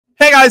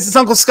Hey guys, it's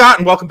Uncle Scott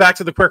and welcome back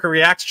to the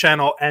QwerkyReax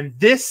channel, and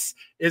this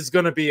is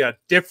going to be a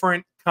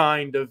different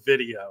kind of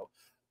video.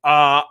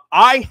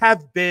 I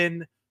have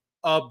been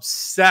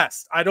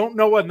obsessed. I don't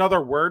know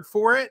another word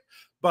for it,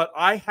 but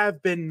I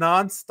have been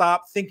nonstop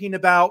thinking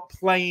about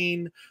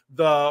playing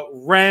the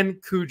Ren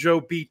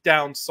KUJO Beat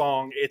Down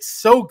song. It's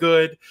so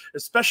good,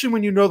 especially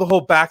when you know the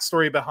whole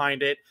backstory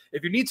behind it.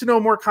 If you need to know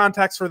more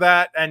context for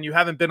that and you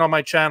haven't been on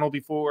my channel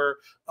before,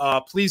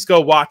 please go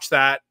watch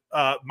that.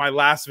 My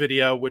last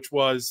video, which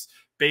was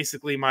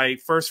basically my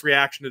first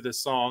reaction to this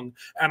song,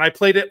 and I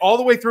played it all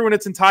the way through in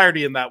its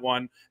entirety in that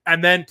one,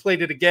 and then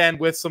played it again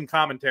with some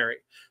commentary.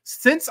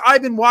 Since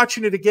I've been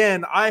watching it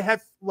again, I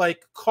have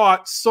like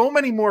caught so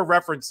many more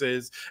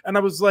references, and I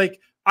was like,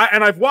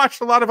 I've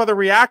watched a lot of other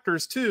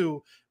reactors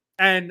too,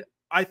 and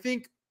I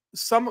think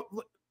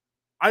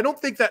I don't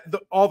think that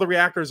all the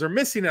reactors are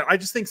missing it. I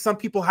just think some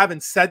people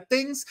haven't said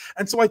things.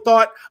 And so I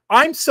thought,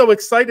 I'm so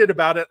excited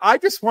about it. I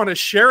just want to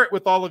share it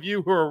with all of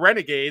you who are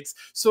renegades.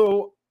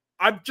 So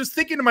I'm just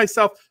thinking to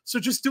myself, so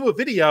just do a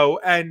video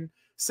and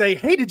say,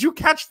 hey, did you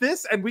catch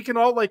this? And we can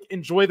all like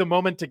enjoy the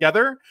moment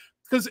together.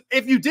 Because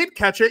if you did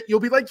catch it, you'll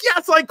be like,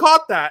 yes, I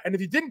caught that. And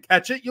if you didn't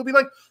catch it, you'll be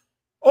like,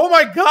 oh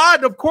my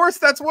God, of course,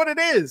 that's what it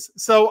is.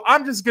 So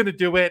I'm just going to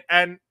do it.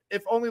 And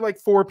if only like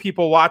 4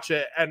 people watch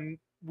it and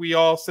we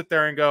all sit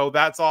there and go,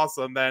 that's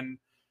awesome, then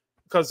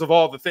because of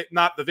all the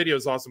not the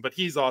video's awesome, but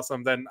he's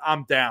awesome, then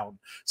I'm down.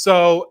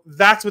 So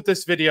that's what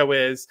this video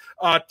is.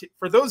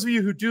 For those of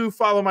you who do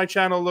follow my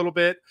channel a little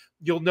bit,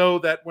 you'll know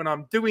that when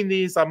I'm doing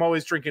these, I'm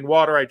always drinking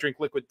water. I drink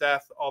Liquid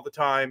Death all the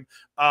time.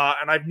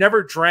 And I've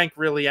never drank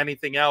really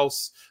anything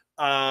else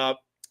but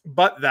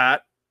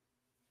that.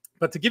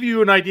 But to give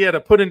you an idea,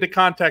 to put into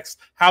context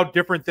how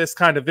different this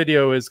kind of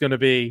video is going to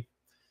be,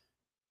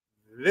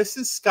 this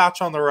is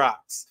Scotch on the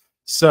Rocks.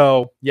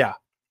 So, yeah.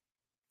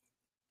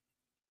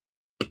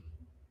 It's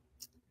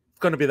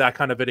going to be that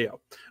kind of video.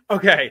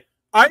 Okay.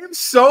 I am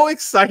so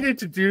excited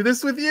to do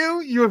this with you.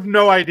 You have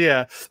no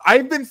idea.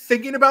 I've been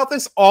thinking about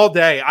this all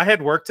day. I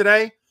had work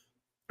today,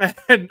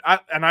 and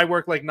I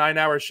work like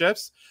 9-hour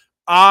shifts.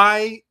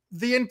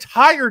 The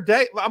entire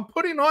day, I'm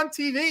putting on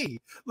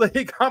TV.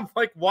 Like, I'm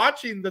like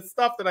watching the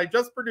stuff that I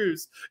just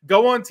produced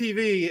go on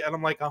TV, and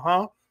I'm like,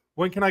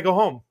 when can I go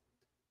home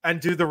and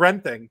do the Ren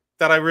thing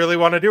that I really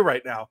want to do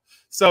right now?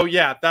 So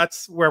yeah,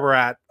 that's where we're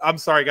at. I'm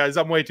sorry, guys.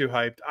 I'm way too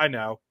hyped. I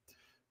know.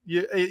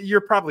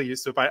 You're probably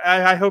used to it.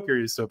 I hope you're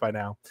used to it by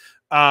now.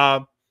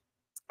 All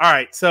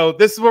right. So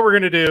this is what we're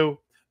going to do.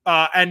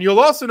 And you'll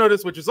also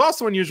notice, which is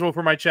also unusual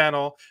for my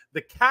channel,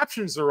 the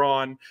captions are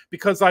on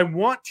because I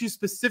want to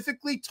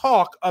specifically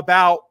talk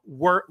about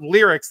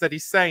lyrics that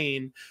he's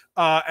saying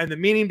and the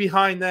meaning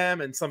behind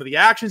them and some of the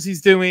actions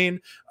he's doing.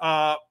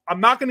 I'm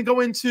not going to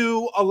go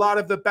into a lot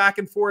of the back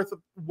and forth of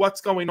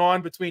what's going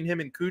on between him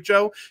and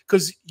KUJO,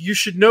 because you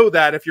should know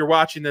that if you're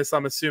watching this,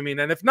 I'm assuming.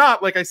 And if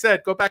not, like I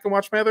said, go back and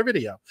watch my other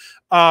video.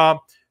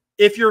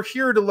 If you're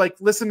here to like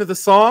listen to the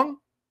song,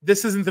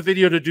 this isn't the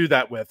video to do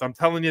that with. I'm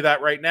telling you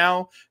that right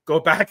now. Go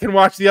back and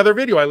watch the other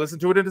video. I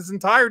listened to it in its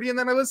entirety, and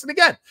then I listened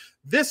again.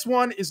 This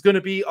one is going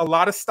to be a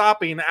lot of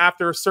stopping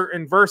after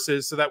certain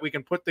verses so that we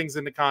can put things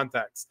into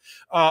context.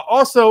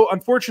 Also,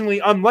 unfortunately,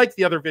 unlike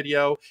the other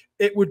video,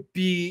 it would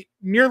be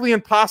nearly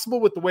impossible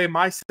with the way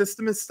my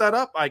system is set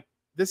up.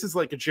 This is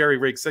like a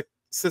jerry-rig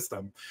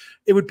system.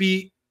 It would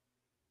be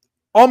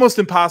almost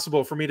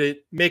impossible for me to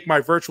make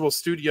my virtual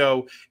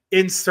studio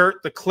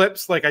insert the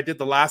clips like I did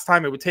the last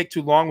time. It would take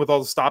too long with all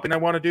the stopping I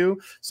want to do.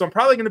 So I'm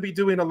probably going to be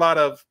doing a lot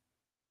of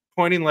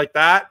pointing like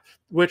that,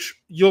 which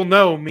you'll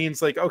know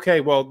means like, okay,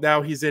 well,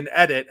 now he's in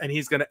edit and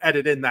he's going to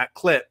edit in that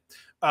clip.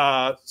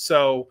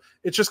 So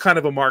it's just kind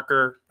of a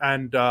marker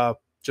and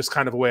just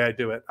kind of a way I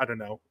do it. I don't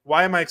know.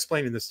 Why am I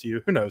explaining this to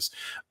you? Who knows?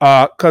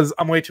 Because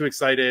I'm way too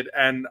excited,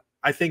 and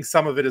I think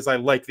some of it is I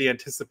like the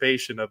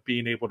anticipation of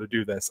being able to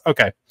do this.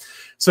 Okay,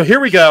 so here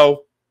we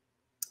go.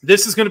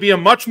 This is going to be a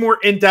much more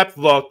in-depth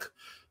look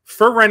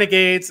for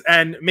Renegades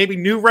and maybe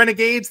new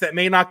Renegades that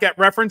may not get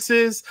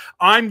references.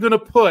 I'm going to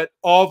put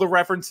all the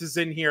references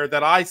in here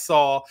that I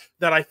saw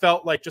that I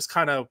felt like just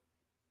kind of,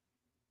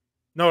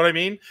 know what I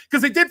mean?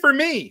 Because it did for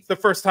me the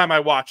first time I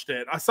watched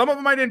it. Some of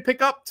them I didn't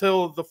pick up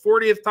till the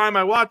 40th time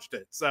I watched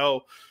it.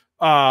 So,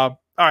 all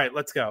right,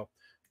 let's go.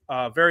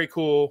 Very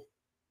cool.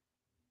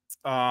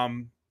 Oh,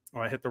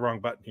 I hit the wrong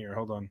button here.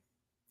 Hold on.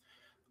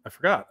 I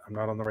forgot. I'm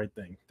not on the right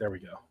thing. There we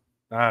go.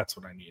 That's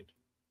what I need.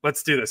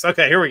 Let's do this.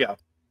 Okay, here we go.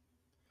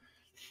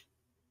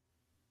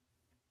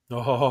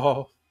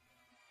 Oh,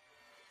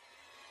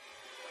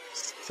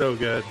 so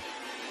good.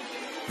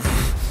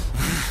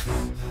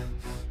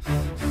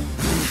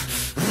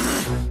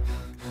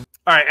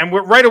 All right, and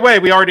right away,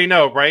 we already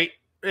know, right?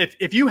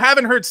 If you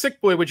haven't heard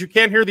Sick Boy, which you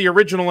can't hear the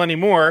original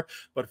anymore,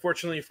 but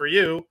fortunately for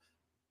you,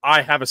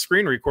 I have a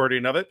screen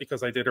recording of it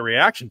because I did a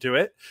reaction to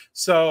it.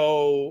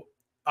 So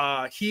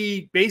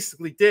he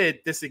basically did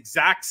this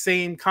exact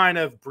same kind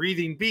of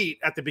breathing beat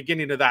at the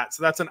beginning of that.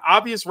 So that's an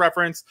obvious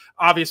reference,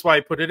 obvious why I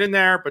put it in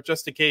there, but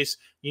just in case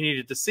you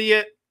needed to see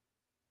it.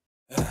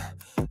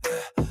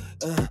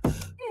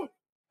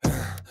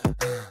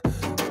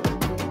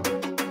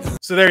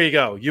 So there you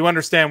go. You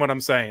understand what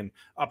I'm saying.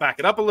 I'll back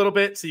it up a little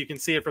bit so you can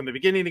see it from the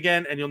beginning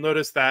again, and you'll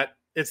notice that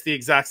it's the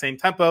exact same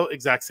tempo,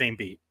 exact same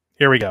beat.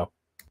 Here we go.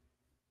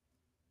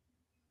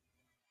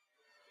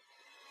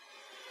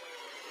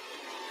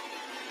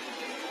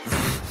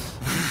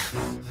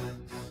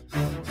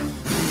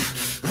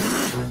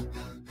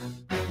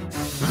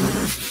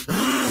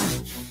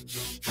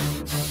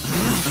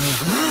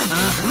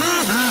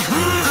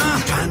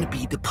 Trying to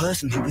be the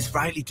person who is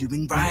rightly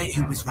doing right,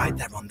 who is right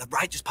there on the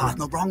righteous path,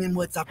 no wrong in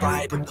words I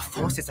write. But the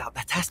forces out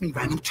there test me,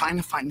 Ren. I'm trying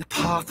to find the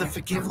path and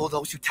forgive all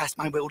those who test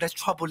my will. There's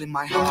trouble in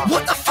my heart.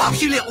 What the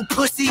fuck, you little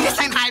pussy? This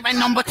ain't Hi Ren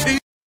number 2.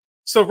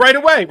 So right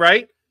away,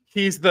 right?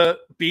 He's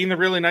being the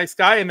really nice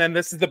guy, and then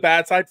this is the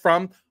bad side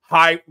from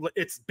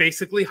it's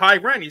basically Hi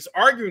Ren. He's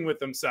arguing with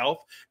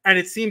himself, and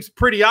it seems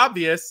pretty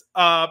obvious.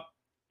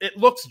 It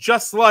looks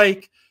just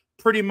like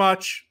pretty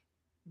much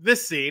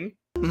this scene.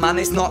 Man,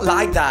 it's not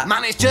like that.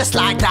 Man, it's just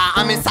like that.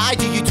 I'm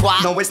inside you, you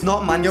twat. No, it's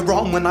not, man. You're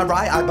wrong. When I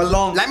write, I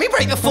belong. Let me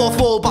break the fourth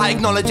wall by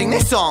acknowledging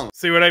this song.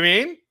 See what I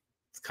mean?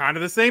 It's kind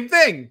of the same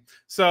thing.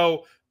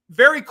 So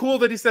very cool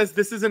that he says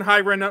this isn't Hi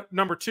Ren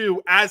number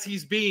 2 as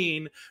he's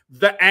being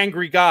the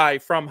angry guy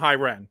from Hi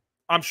Ren.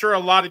 I'm sure a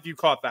lot of you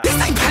caught that.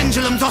 This ain't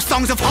pendulums or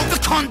songs of hope the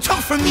cunt took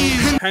from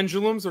you.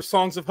 Pendulums or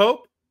songs of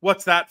hope?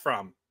 What's that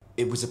from?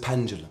 It was a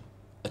pendulum,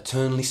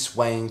 eternally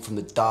swaying from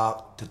the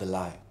dark to the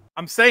light.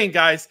 I'm saying,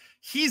 guys,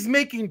 he's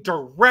making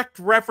direct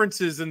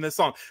references in this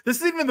song. This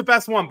is even the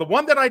best one. The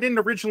one that I didn't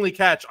originally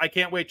catch, I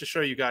can't wait to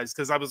show you guys,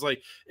 because I was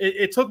like,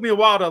 it took me a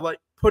while to like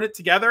put it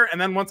together, and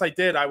then once I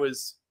did, I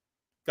was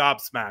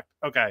gobsmacked.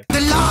 Okay.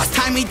 The last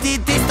time we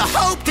did this, the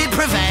hope did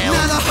prevail.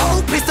 Now the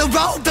hope is the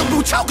road that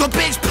will choke a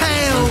bitch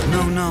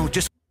pale. No,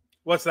 just...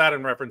 What's that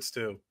in reference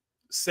to?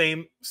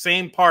 Same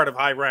part of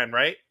Hi Ren,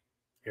 right?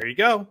 Here you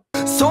go.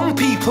 Some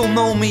people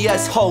know me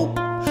as hope.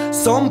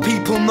 Some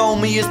people know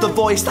me as the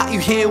voice that you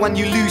hear when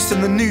you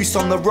loosen the noose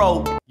on the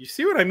rope. You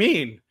see what I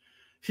mean?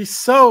 He's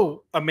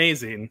so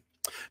amazing.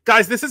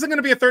 Guys, this isn't going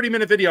to be a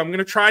 30-minute video. I'm going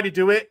to try to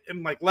do it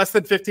in like less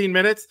than 15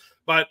 minutes,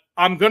 but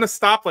I'm going to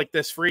stop like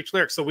this for each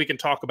lyric so we can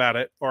talk about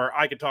it, or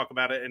I can talk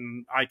about it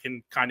and I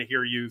can kind of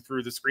hear you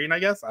through the screen, I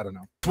guess. I don't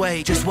know.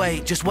 Just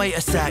wait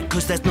a sec,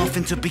 because there's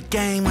nothing to be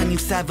gained when you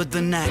sever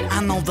the neck.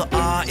 I know the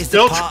art is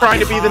still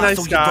trying to be the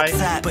nice guy.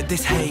 Upset, but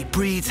this hate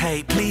breeds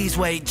hate. Please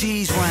wait,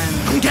 geez, Ren.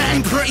 I'm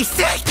getting pretty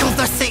sick of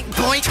the sick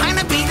boy, trying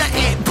to be the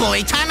it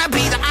boy, trying to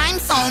be the I'm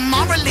so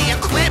morally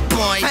equipped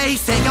boy.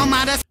 Face it, you're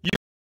mad as...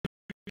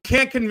 You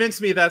can't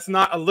convince me that's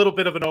not a little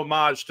bit of an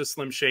homage to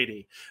Slim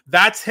Shady.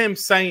 That's him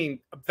saying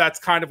that's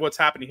kind of what's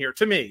happening here.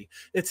 To me,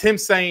 it's him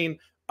saying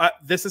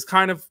this is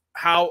kind of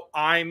how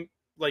I'm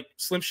like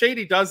Slim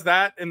Shady does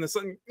that in the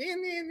song,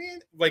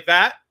 like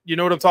that. You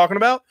know what I'm talking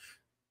about?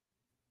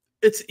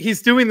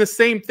 He's doing the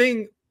same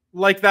thing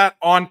like that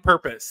on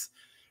purpose.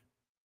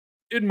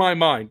 In my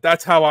mind,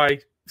 that's how I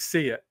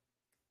see it.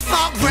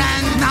 Fuck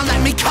Ren, now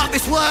let me cut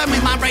this worm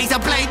with my razor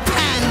blade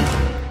pen.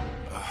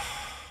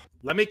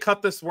 Let me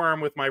cut this worm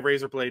with my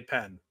razor blade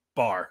pen.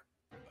 Bar.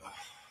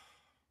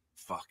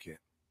 Fuck it.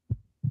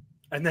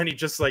 And then he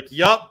just like,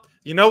 yup,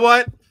 you know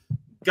what?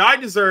 Guy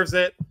deserves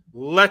it.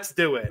 Let's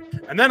do it.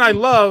 And then I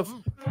love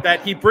that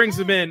he brings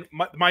him in.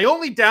 My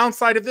only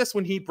downside of this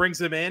when he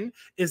brings him in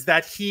is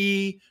that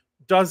he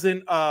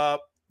doesn't,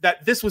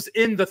 that this was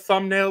in the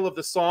thumbnail of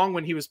the song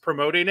when he was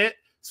promoting it.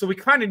 So we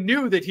kind of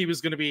knew that he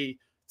was going to be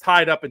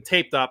tied up and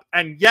taped up.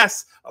 And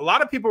yes, a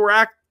lot of people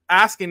were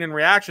asking in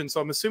reaction,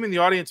 so I'm assuming the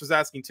audience was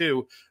asking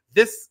too.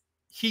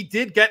 He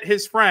did get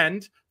his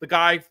friend, the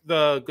guy,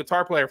 the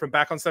guitar player from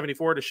Back on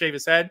 74, to shave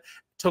his head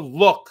to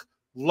look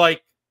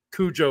like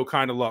Kujo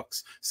kind of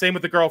looks. Same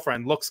with the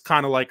girlfriend, looks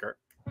kind of like her.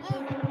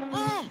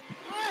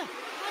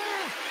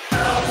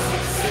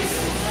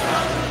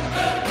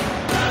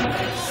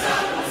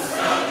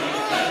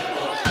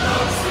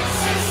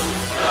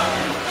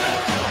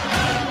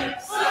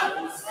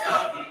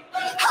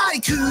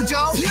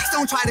 Kujo, please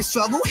don't try to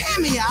struggle, hear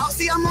me out,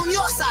 see I'm on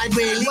your side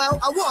really. Well,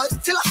 I was,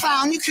 till I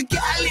found you could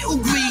get a little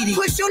greedy.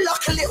 Push your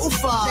luck a little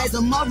far. There's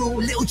a moral,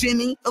 little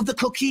Jimmy, of the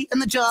cookie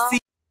and the jar.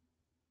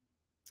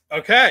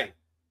 Okay,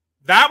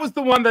 that was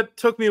the one that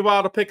took me a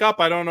while to pick up.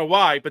 I don't know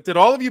why, but did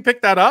all of you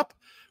pick that up?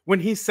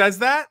 When he says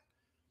that,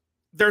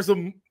 there's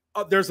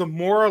a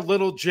moral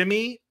little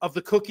Jimmy of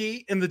the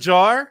cookie in the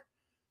jar.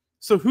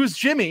 So who's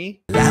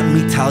Jimmy? Let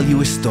me tell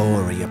you a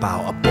story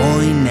about a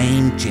boy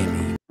named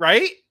Jimmy.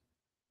 Right?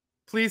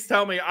 Please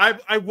tell me.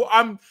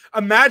 I'm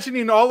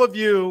imagining all of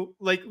you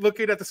like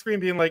looking at the screen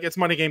being like, it's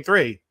Money Game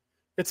 3.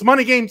 It's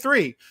Money Game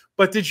 3.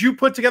 But did you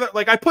put together,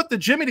 like I put the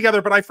Jimmy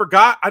together, but I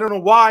forgot, I don't know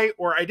why,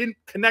 or I didn't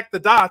connect the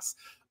dots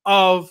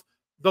of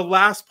the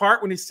last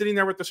part when he's sitting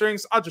there with the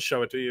strings. I'll just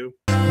show it to you.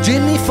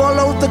 Jimmy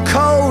followed the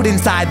code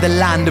inside the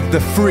land of the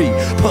free.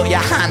 Put your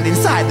hand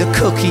inside the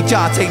cookie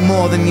jar, take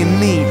more than you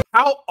need.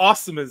 How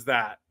awesome is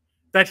that?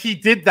 That he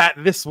did that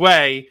this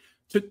way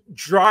to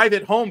drive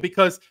it home,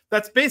 because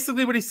that's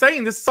basically what he's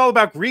saying. This is all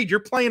about greed.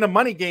 You're playing a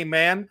money game,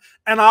 man.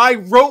 And I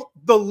wrote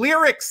the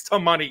lyrics to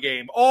Money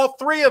Game, all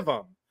 3 of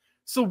them.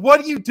 So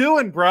what are you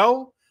doing,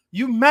 bro?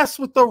 You mess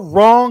with the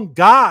wrong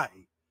guy.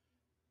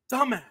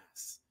 Dumbass.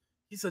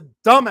 He's a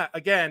dumbass.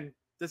 Again,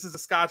 this is a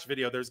Scotch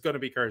video. There's going to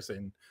be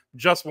cursing.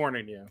 Just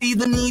warning you.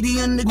 The needy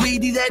and the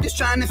greedy, they're just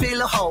trying to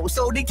fill a hole.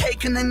 So they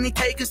take and then they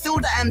take and still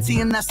the empty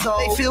in their soul.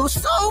 They feel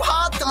so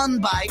hard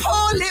done by.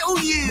 Poor little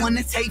you.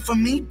 Wanna take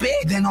from me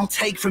big, then I'll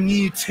take from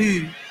you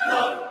too.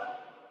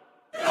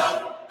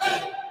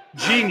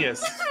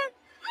 Genius.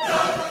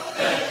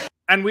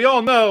 And we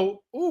all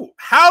know, ooh,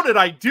 how did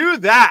I do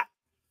that?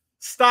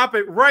 Stop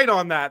it right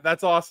on that.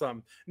 That's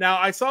awesome. Now,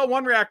 I saw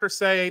one reactor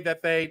say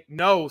that they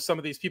know some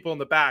of these people in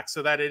the back,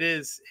 so that it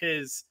is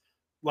his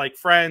like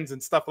friends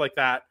and stuff like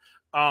that.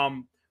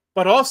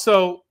 But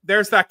also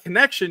there's that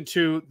connection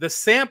to the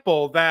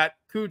sample that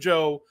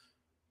KUJO,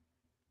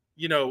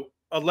 you know,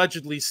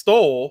 allegedly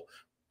stole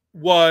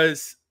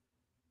was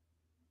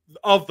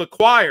of the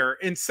choir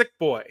in Sick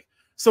Boy.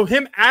 So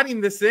him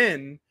adding this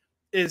in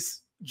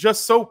is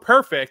just so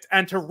perfect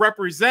and to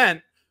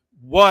represent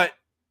what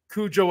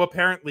KUJO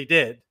apparently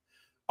did.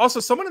 Also,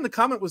 someone in the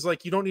comment was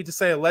like, you don't need to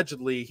say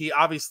allegedly. He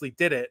obviously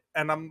did it.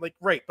 And I'm like,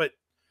 right, but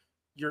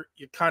you're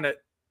kind of,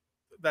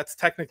 that's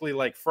technically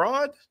like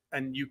fraud.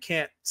 And you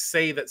can't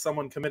say that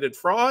someone committed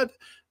fraud.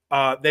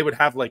 They would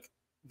have like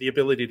the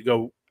ability to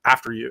go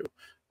after you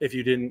if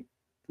you didn't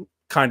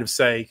kind of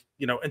say,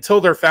 you know,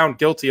 until they're found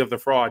guilty of the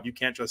fraud, you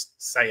can't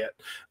just say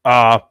it.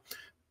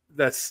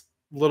 That's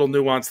a little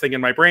nuanced thing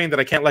in my brain that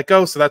I can't let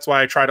go. So that's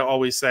why I try to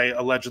always say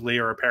allegedly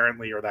or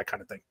apparently or that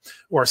kind of thing.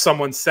 Or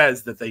someone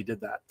says that they did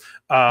that.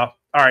 All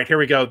right, here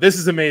we go. This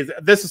is amazing.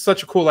 This is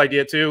such a cool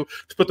idea too,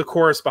 to put the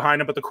chorus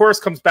behind it. But the chorus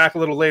comes back a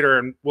little later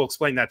and we'll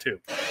explain that too.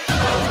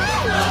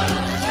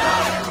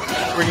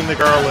 Bringing the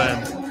girl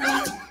in.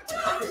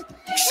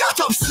 Shut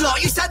up,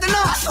 slut. You said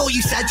enough. I thought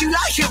you said you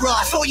like it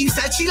rough. I thought you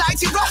said she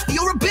liked it rough.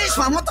 You're a bitch,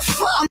 man. What the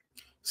fuck?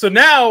 So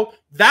now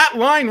that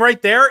line right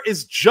there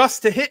is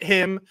just to hit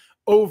him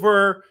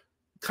over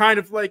kind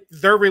of like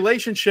their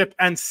relationship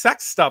and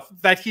sex stuff,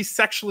 that he's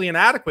sexually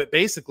inadequate,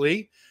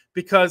 basically,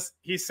 because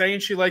he's saying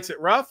she likes it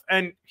rough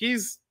and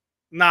he's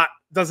not,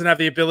 doesn't have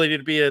the ability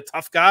to be a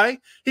tough guy.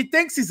 He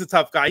thinks he's a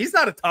tough guy. He's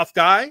not a tough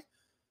guy.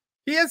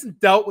 He hasn't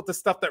dealt with the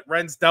stuff that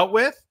Ren's dealt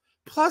with.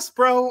 Plus,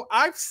 bro,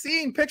 I've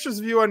seen pictures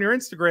of you on your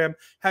Instagram.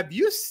 Have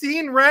you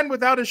seen Ren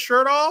without his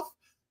shirt off?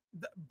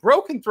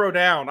 Bro can throw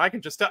down. I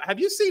can just tell. Have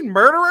you seen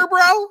Murderer,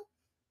 bro?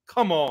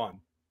 Come on.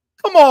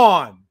 Come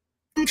on.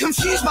 I'm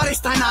confused by this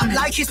dynamic.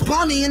 Like it's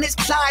Bonnie and it's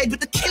Clyde, but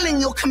the killing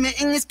you're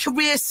committing is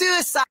career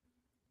suicide.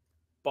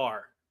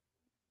 Bar.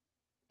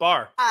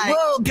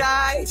 Whoa,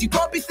 guys, you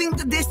probably think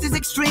that this is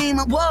extreme.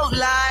 I won't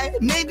lie.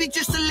 Maybe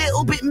just a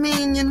little bit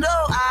mean, you know.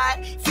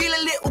 I feel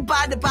a little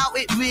bad about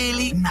it,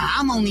 really. Nah,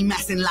 I'm only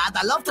messing, lad.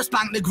 I love to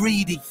spank the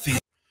greedy.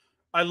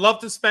 I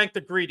love to spank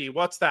the greedy.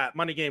 What's that?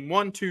 Money Game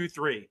 1, 2,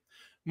 3.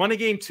 Money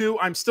Game 2,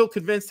 I'm still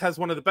convinced has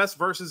one of the best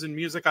verses in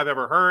music I've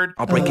ever heard.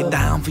 I'll break it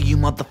down for you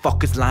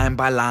motherfuckers line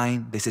by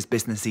line. This is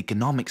business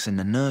economics in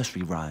a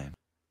nursery rhyme.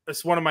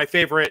 It's one of my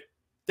favorite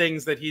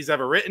things that he's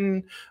ever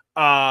written.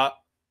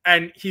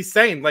 And he's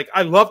saying, like,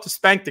 I love to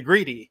spank the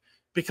greedy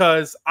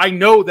because I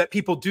know that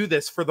people do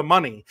this for the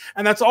money.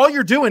 And that's all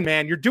you're doing,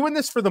 man. You're doing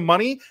this for the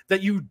money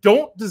that you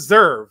don't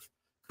deserve.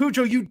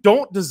 KUJO, you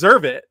don't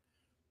deserve it.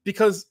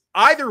 Because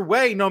either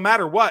way, no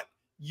matter what,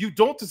 you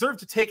don't deserve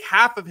to take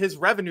half of his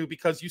revenue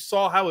because you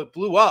saw how it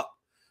blew up.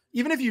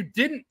 Even if you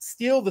didn't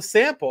steal the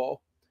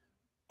sample,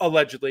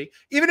 allegedly,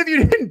 even if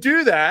you didn't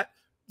do that,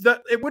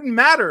 it wouldn't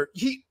matter.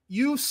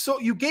 You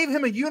gave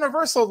him a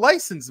universal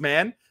license,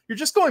 man. You're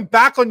just going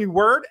back on your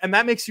word, and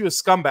that makes you a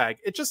scumbag.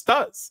 It just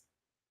does.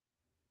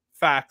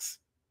 Facts.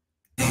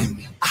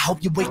 I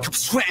hope you wake up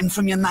sweating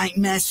from your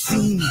nightmares.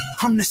 See me.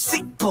 I'm the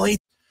sick boy.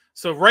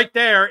 So right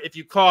there, if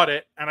you caught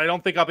it, and I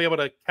don't think I'll be able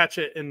to catch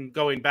it in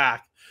going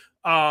back,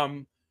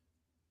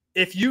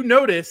 if you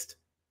noticed,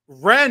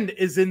 Ren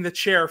is in the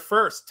chair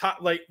first.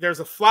 Like there's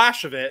a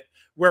flash of it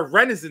where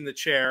Ren is in the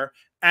chair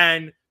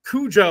and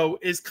KUJO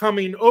is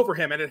coming over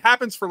him, and it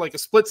happens for like a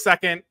split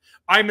second.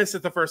 I missed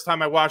it the first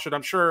time I watched it.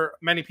 I'm sure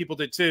many people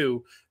did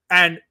too.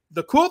 And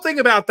the cool thing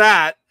about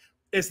that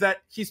is that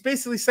he's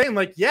basically saying,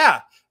 like,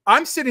 yeah,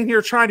 I'm sitting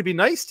here trying to be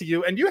nice to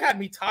you, and you had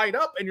me tied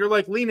up, and you're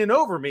like leaning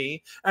over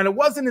me. And it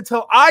wasn't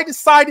until I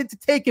decided to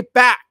take it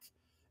back.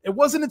 It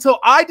wasn't until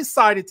I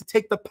decided to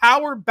take the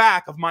power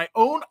back of my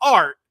own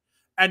art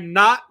and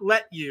not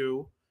let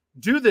you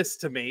do this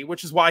to me,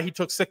 which is why he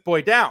took Sick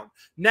Boy down.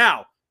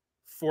 Now,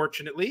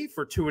 fortunately,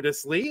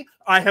 fortuitously,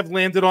 I have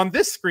landed on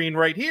this screen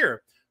right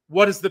here.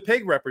 What does the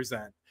pig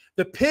represent?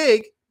 The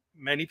pig,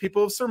 many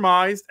people have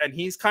surmised, and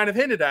he's kind of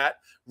hinted at,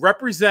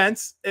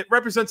 represents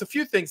a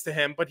few things to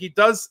him, but he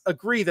does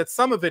agree that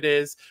some of it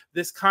is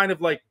this kind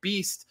of like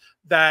beast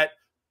that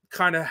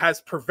kind of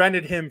has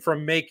prevented him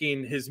from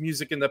making his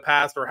music in the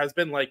past, or has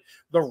been like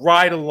the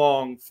ride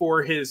along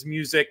for his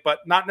music, but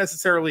not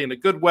necessarily in a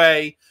good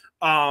way.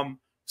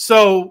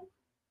 So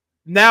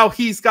now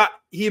he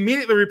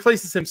immediately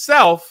replaces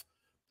himself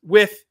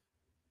with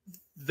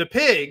the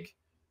pig,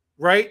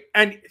 right?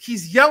 And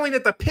he's yelling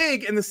at the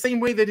pig in the same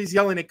way that he's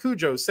yelling at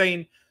KUJO,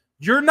 saying,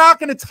 you're not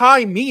going to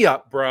tie me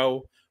up,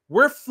 bro.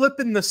 We're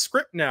flipping the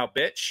script now,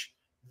 bitch.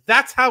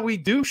 That's how we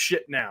do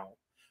shit now.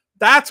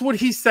 That's what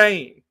he's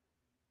saying.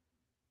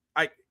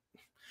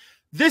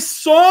 This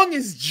song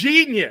is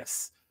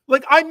genius.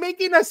 Like, I'm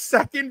making a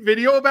second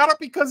video about it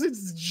because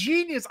it's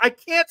genius. I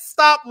can't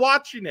stop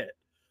watching it.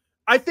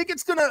 I think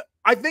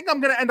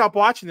I'm gonna end up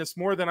watching this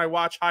more than I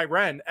watch Hi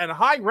Ren. And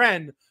Hi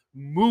Ren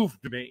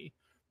moved me.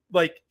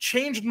 Like,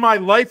 changed my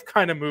life,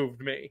 kind of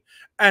moved me.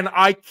 And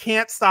I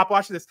can't stop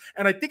watching this.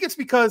 And I think it's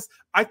because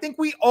I think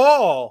we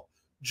all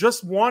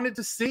just wanted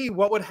to see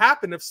what would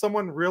happen if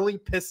someone really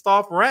pissed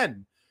off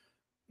Ren.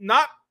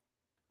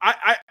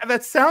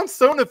 That sounds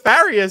so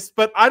nefarious,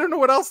 but I don't know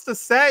what else to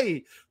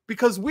say,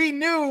 because we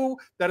knew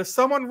that if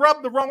someone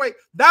rubbed the wrong way,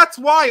 that's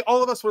why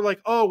all of us were like,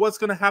 oh, what's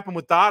going to happen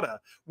with Dotta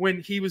when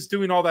he was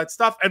doing all that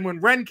stuff. And when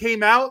Ren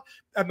came out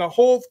and the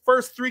whole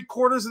first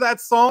 3/4 of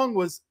that song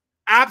was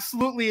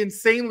absolutely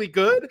insanely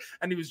good,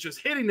 and he was just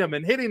hitting them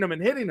and hitting them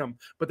and hitting them.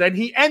 But then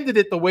he ended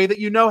it the way that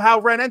you know how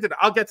Ren ended it.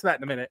 I'll get to that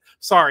in a minute.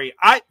 Sorry.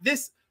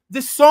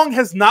 This song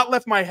has not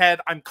left my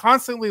head. I'm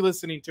constantly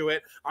listening to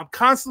it. I'm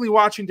constantly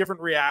watching different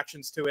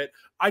reactions to it.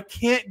 I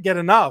can't get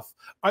enough.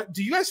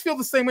 Do you guys feel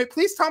the same way?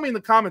 Please tell me in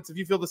the comments if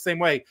you feel the same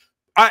way.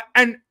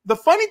 And the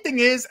funny thing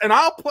is, and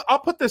I'll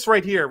put this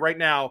right here, right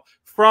now,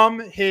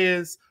 from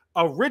his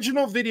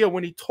original video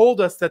when he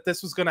told us that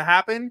this was going to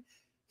happen,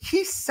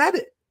 he said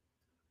it.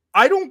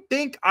 I don't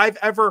think I've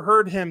ever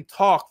heard him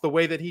talk the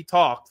way that he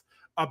talked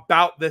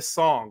about this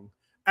song.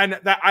 And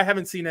that I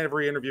haven't seen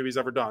every interview he's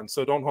ever done,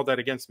 so don't hold that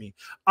against me.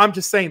 I'm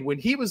just saying, when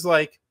he was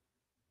like,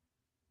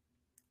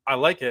 I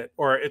like it,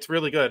 or it's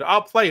really good,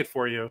 I'll play it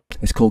for you.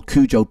 It's called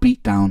KUJO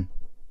Beat Down.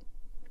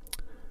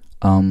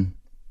 And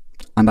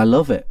I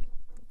love it.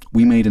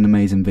 We made an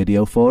amazing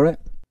video for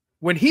it.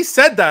 When he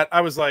said that,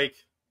 I was like,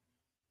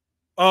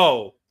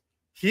 oh,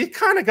 he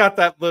kind of got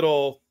that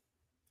little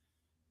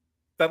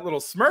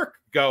smirk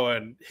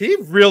going. He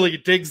really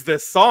digs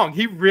this song.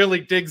 He really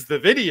digs the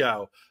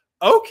video.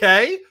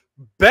 Okay,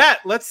 bet.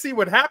 Let's see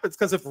what happens.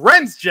 Because if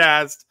Ren's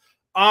jazzed,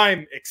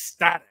 I'm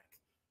ecstatic.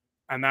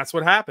 And that's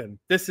what happened.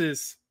 This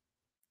is...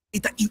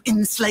 That you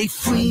enslave,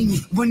 free me.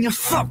 When you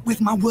fuck with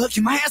my work,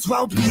 you might as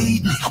well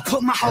bleed me. I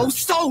put my whole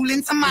soul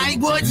into my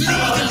words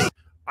legally.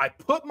 I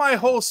put my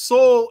whole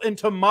soul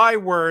into my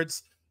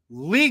words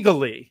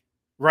legally,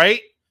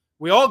 right?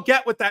 We all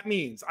get what that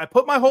means. I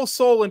put my whole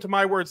soul into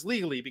my words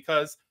legally,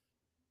 because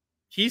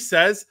he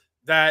says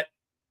that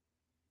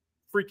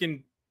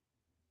freaking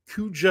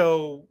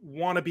KUJO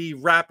wannabe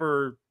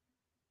rapper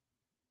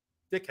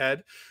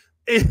dickhead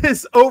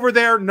is over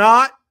there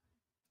not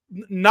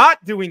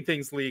doing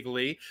things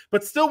legally,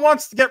 but still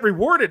wants to get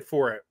rewarded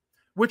for it,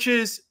 which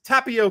is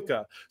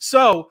tapioca.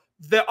 So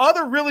the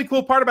other really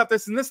cool part about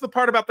this, and this is the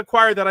part about the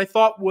choir that I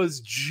thought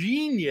was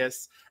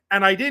genius,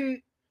 and I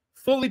didn't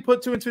fully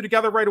put two and two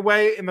together right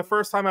away in the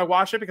first time I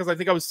watched it, because I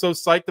think I was so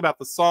psyched about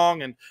the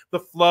song and the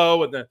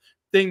flow and the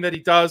thing that he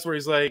does where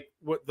he's like,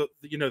 what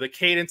the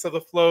cadence of the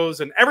flows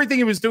and everything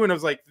he was doing. I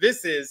was like,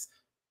 this is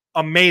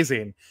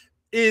amazing.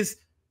 Is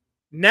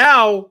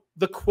now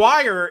the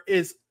choir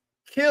is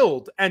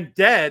killed and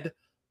dead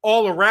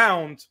all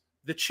around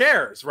the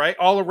chairs, right?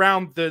 All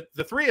around the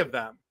three of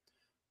them.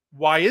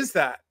 Why is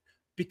that?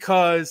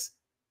 Because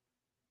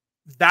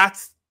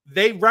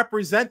they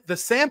represent the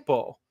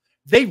sample.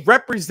 They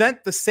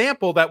represent the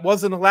sample that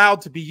wasn't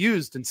allowed to be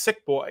used in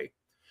Sick Boy.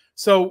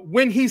 So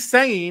when he's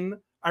saying,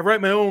 I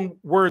write my own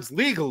words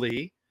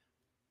legally,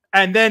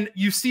 and then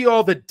you see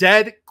all the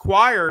dead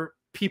choir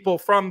people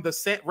from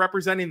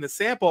representing the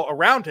sample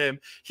around him,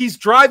 he's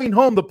driving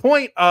home the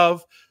point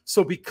of,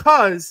 so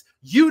because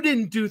you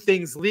didn't do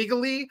things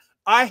legally,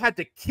 I had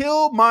to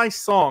kill my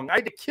song. I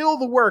had to kill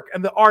the work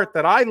and the art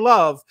that I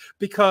love,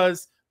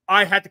 because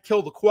I had to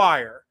kill the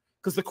choir,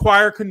 because the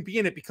choir couldn't be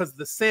in it because of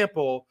the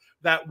sample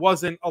that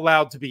wasn't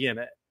allowed to be in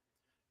it.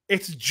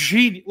 It's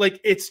genius.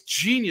 Like, it's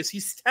genius.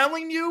 He's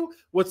telling you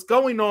what's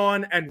going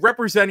on and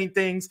representing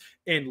things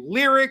in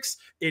lyrics,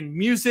 in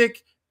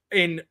music,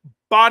 in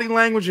body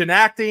language and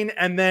acting,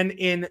 and then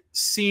in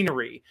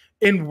scenery,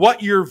 in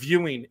what you're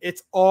viewing.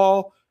 It's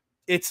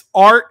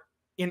art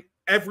in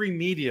every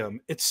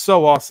medium. It's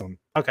so awesome.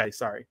 Okay,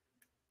 sorry.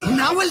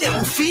 Now a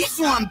little thief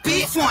want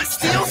beef, want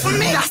steal from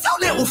me. That's how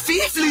little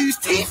thieves lose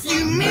teeth,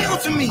 you meal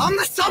to me. I'm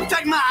the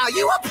subject matter,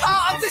 you are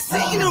part of the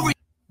scenery.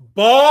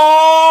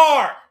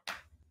 Bar!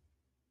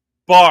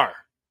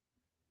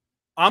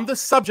 I'm the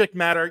subject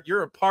matter,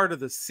 you're a part of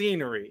the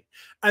scenery.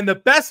 And the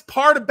best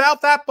part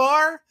about that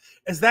bar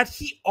is that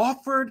he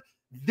offered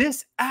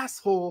this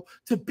asshole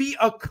to be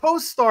a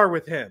co-star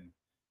with him.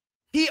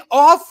 He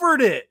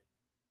offered it.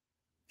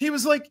 He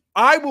was like,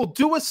 I will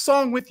do a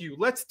song with you.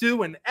 Let's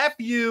do an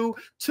FU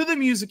to the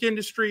music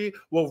industry.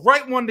 We'll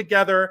write one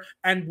together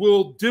and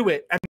we'll do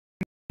it. And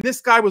this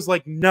guy was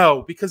like,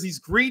 no, because he's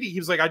greedy. He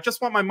was like, I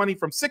just want my money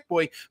from Sick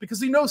Boy, because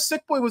he knows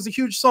Sick Boy was a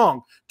huge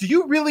song. Do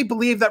you really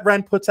believe that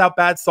Ren puts out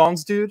bad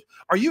songs, dude?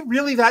 Are you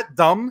really that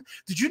dumb?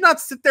 Did you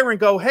not sit there and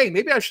go, hey,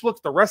 maybe I should look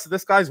at the rest of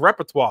this guy's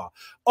repertoire?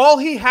 All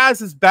he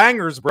has is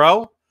bangers,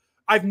 bro.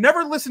 I've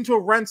never listened to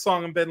a Ren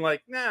song and been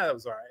like, nah, that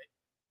was all right.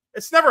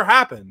 It's never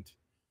happened.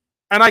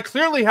 And I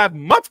clearly have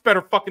much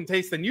better fucking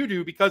taste than you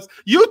do because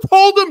you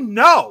told him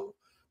no.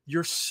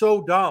 You're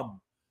so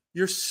dumb.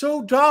 You're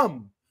so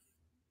dumb.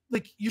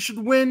 Like, you should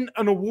win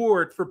an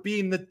award for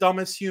being the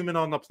dumbest human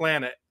on the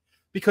planet.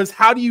 Because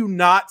how do you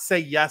not say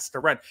yes to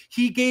Ren?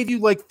 He gave you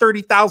like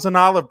 30,000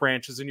 olive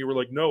branches and you were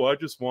like, no, I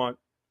just want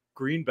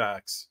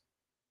greenbacks.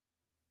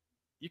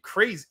 You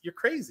crazy. You're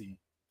crazy.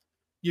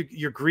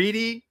 You're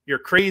greedy. You're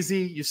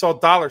crazy. You saw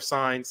dollar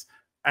signs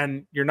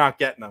and you're not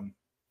getting them.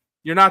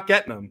 You're not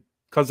getting them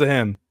because of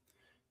him.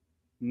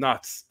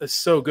 Nuts. It's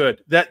so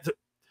good. That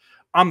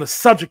on the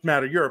subject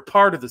matter, you're a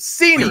part of the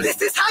scenery.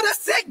 This is how the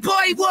sick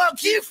boy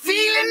works. You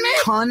feeling me?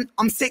 Cunt,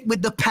 I'm sick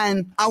with the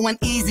pen. I went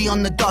easy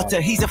on the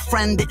Dotta. He's a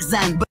friend at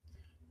Zen. But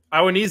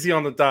I went easy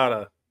on the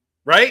Dotta.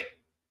 Right?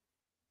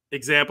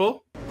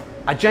 Example?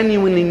 I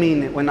genuinely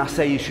mean it when I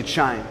say you should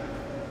shine.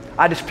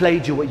 I just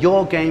played you at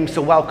your game,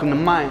 so welcome to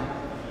mine.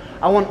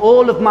 I want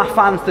all of my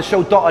fans to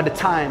show Dotta the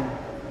time,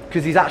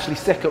 because he's actually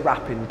sick at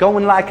rapping. Go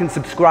and like and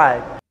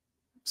subscribe.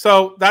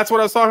 So that's what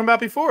I was talking about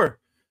before.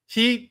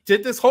 He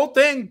did this whole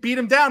thing, beat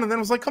him down, and then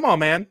was like, come on,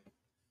 man.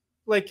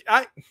 Like,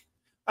 I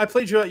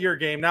played you at your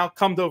game, now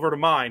come over to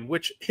mine,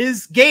 which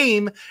his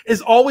game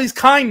is always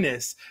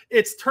kindness.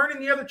 It's turning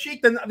the other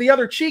cheek, then the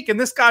other cheek, and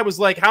this guy was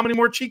like, how many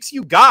more cheeks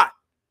you got?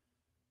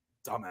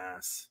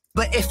 Dumbass.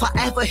 But if I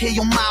ever hear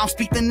your mouth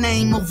speak the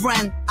name of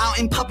Ren out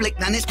in public,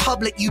 then it's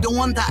public, you don't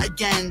want that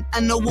again.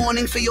 And no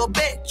warning for your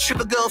bitch,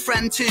 or a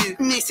girlfriend too.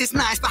 Mrs.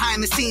 Nice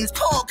behind the scenes,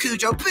 poor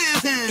Kujo,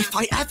 boo-hoo. If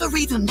I ever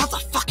read another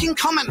fucking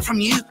comment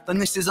from you, then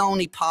this is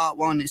only part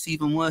 1, it's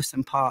even worse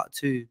than part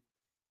 2.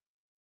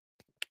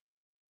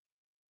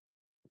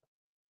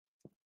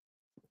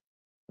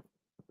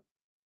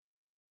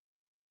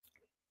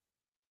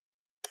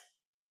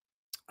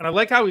 And I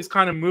like how he's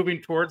kind of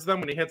moving towards them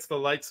when he hits the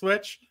light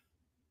switch.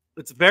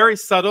 It's very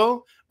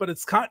subtle, but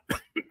it's kind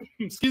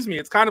excuse me,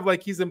 it's kind of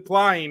like he's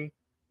implying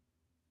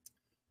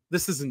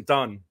this isn't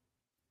done.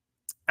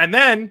 And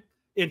then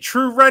in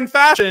true Ren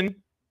fashion,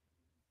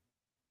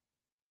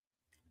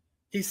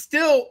 you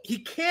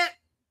can't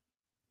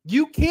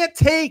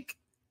take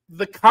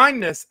the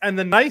kindness and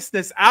the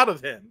niceness out of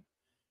him.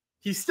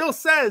 He still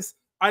says,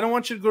 I don't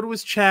want you to go to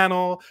his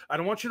channel. I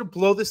don't want you to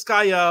blow this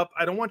guy up.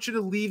 I don't want you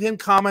to leave him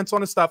comments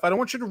on his stuff. I don't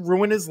want you to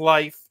ruin his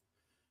life.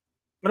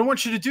 I don't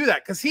want you to do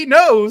that because he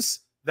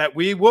knows that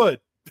we would.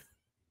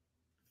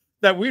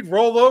 That we'd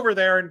roll over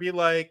there and be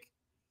like,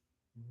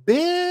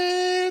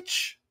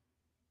 bitch,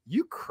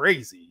 you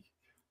crazy.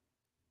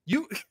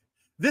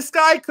 This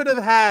guy could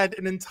have had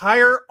an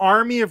entire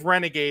army of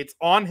renegades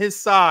on his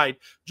side,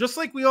 just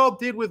like we all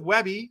did with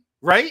Webby,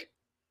 right?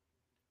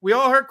 We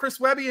all heard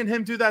Chris Webby and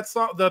him do that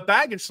song, the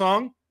Baggage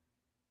song.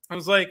 I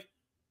was like,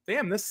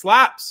 damn, this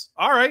slaps.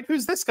 All right,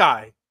 who's this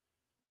guy?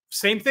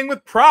 Same thing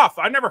with Prof.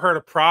 I never heard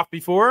of Prof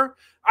before.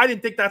 I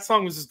didn't think that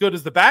song was as good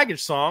as the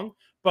Baggage song,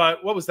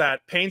 but what was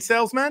that? Pain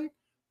Salesman?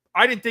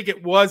 I didn't think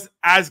it was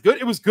as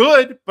good. It was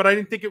good, but I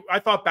didn't think it. I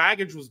thought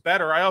Baggage was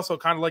better. I also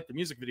kind of liked the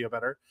music video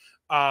better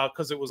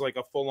because it was like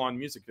a full-on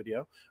music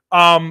video.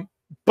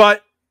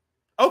 But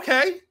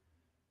okay,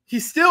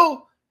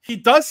 he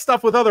does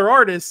stuff with other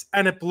artists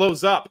and it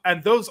blows up,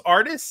 and those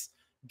artists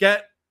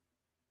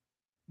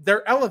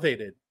they're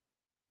elevated.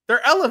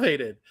 They're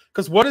elevated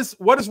because what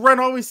does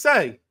Ren always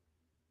say?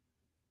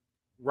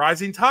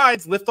 Rising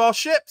tides lift all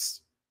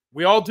ships.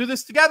 We all do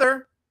this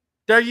together.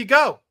 There you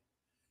go.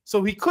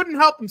 So he couldn't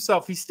help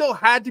himself. He still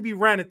had to be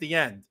Ren at the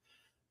end.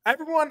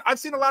 Everyone, I've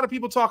seen a lot of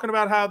people talking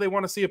about how they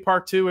want to see a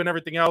part 2 and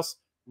everything else.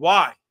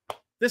 Why?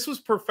 This was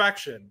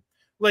perfection.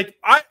 Like,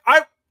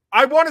 I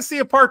want to see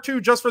a part 2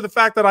 just for the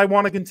fact that I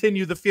want to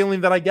continue the feeling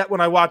that I get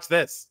when I watch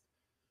this.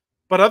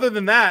 But other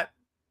than that,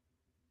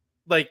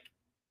 like,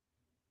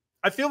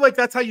 I feel like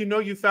that's how you know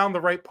you found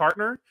the right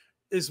partner,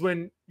 is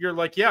when you're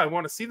like, yeah, I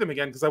want to see them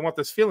again because I want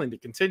this feeling to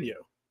continue.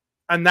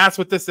 And that's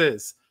what this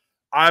is.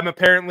 I'm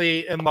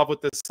apparently in love with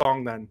this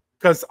song then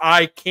because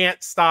I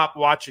can't stop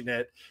watching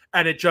it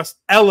and it just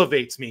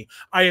elevates me.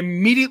 I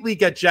immediately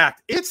get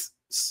jacked. It's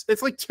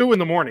like 2 in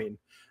the morning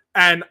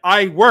and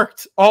I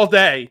worked all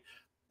day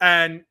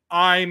and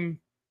I'm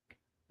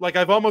like,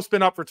 I've almost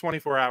been up for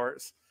 24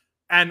 hours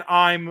and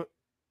I'm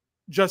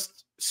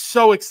just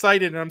so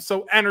excited and I'm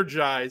so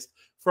energized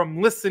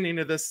from listening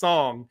to this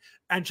song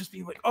and just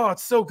being like, oh,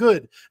 it's so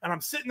good. And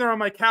I'm sitting there on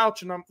my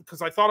couch and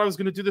because I thought I was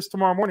going to do this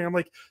tomorrow morning. I'm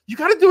like, you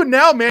got to do it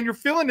now, man. You're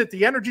feeling it.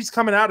 The energy's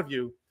coming out of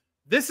you.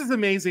 This is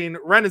amazing.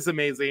 Ren is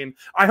amazing.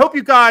 I hope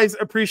you guys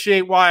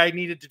appreciate why I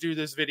needed to do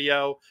this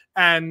video.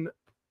 And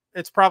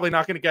it's probably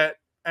not going to get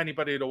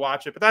anybody to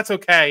watch it, but that's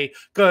okay.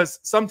 Because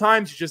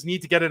sometimes you just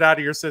need to get it out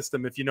of your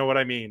system, if you know what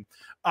I mean.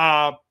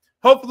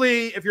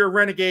 Hopefully, if you're a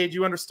renegade,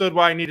 you understood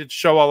why I needed to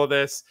show all of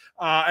this.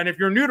 And if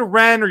you're new to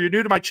Ren or you're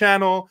new to my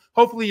channel,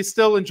 hopefully you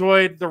still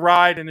enjoyed the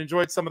ride and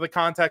enjoyed some of the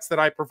context that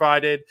I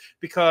provided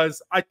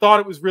because I thought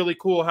it was really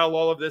cool how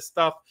all of this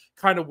stuff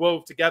kind of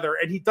wove together.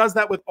 And he does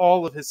that with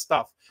all of his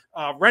stuff.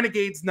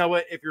 Renegades know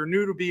it. If you're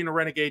new to being a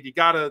renegade, you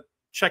got to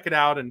check it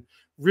out and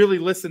really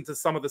listen to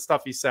some of the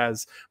stuff he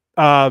says.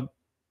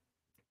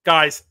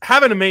 Guys,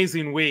 have an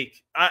amazing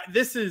week.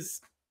 This is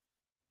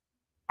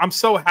I'm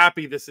so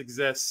happy this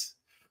exists.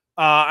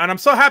 And I'm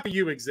so happy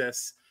you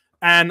exist.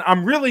 And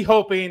I'm really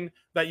hoping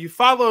that you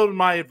followed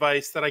my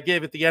advice that I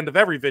gave at the end of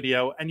every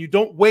video and you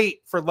don't wait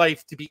for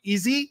life to be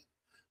easy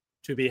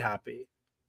to be happy.